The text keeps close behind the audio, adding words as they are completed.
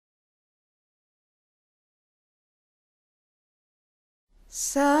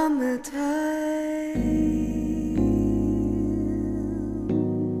Summertime,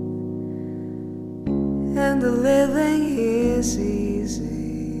 and the living is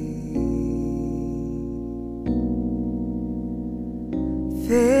easy.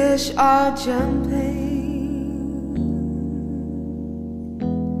 Fish are jumping,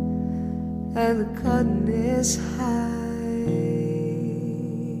 and the cotton is high.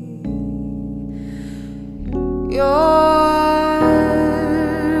 Your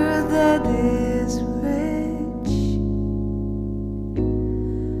dad is rich,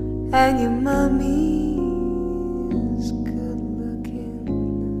 and your mommy's good looking.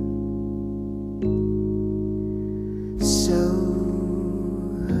 So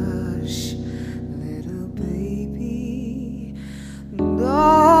hush, little baby,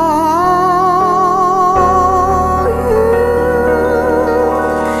 don't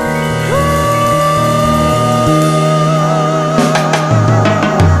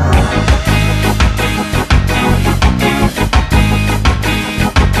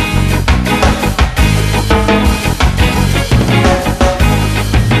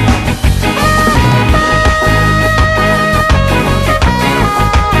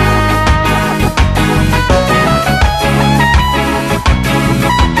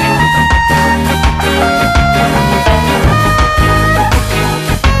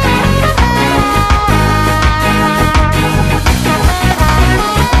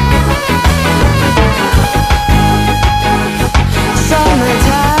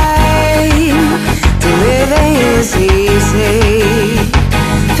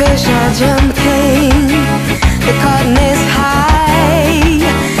fish are jumping, the cotton is high.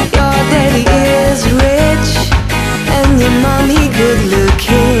 Your daddy is rich, and your mommy good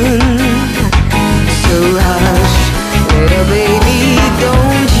looking. So hush, little baby,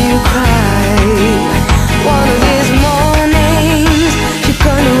 don't you cry. One of these mornings, you're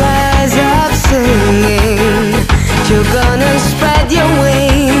gonna rise up singing. You're gonna spread your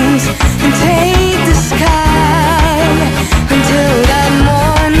wings and take the sky until that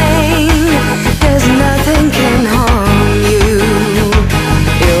morning. There's nothing can harm you.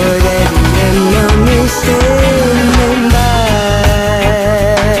 Your daddy and mommy standing by.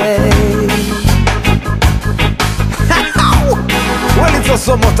 Well, it's a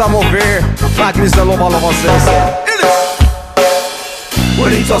summertime over here. Like Mr. Loma Loma says.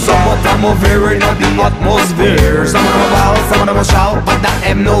 Well, it's a summertime over here in the atmosphere. Some of them wild, some of them shout, but that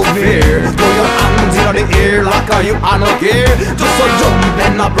have no fear. Throw your hands in the air like you are not here. Just a jump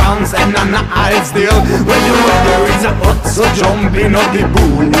and a bronze and an eye still. When the weather is a hot, so jump in up the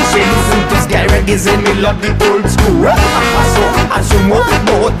pool. She listen to scary reggae in me love the old school. So as you move,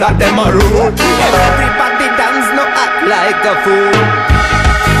 both of them are rule. Everybody dance, no act like a fool.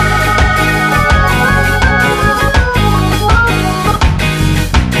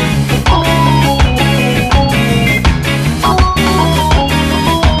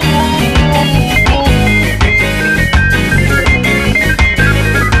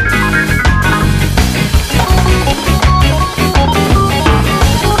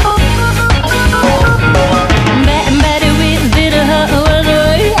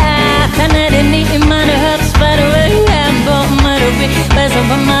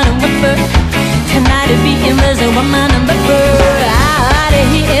 Tonight it be in the my number 4.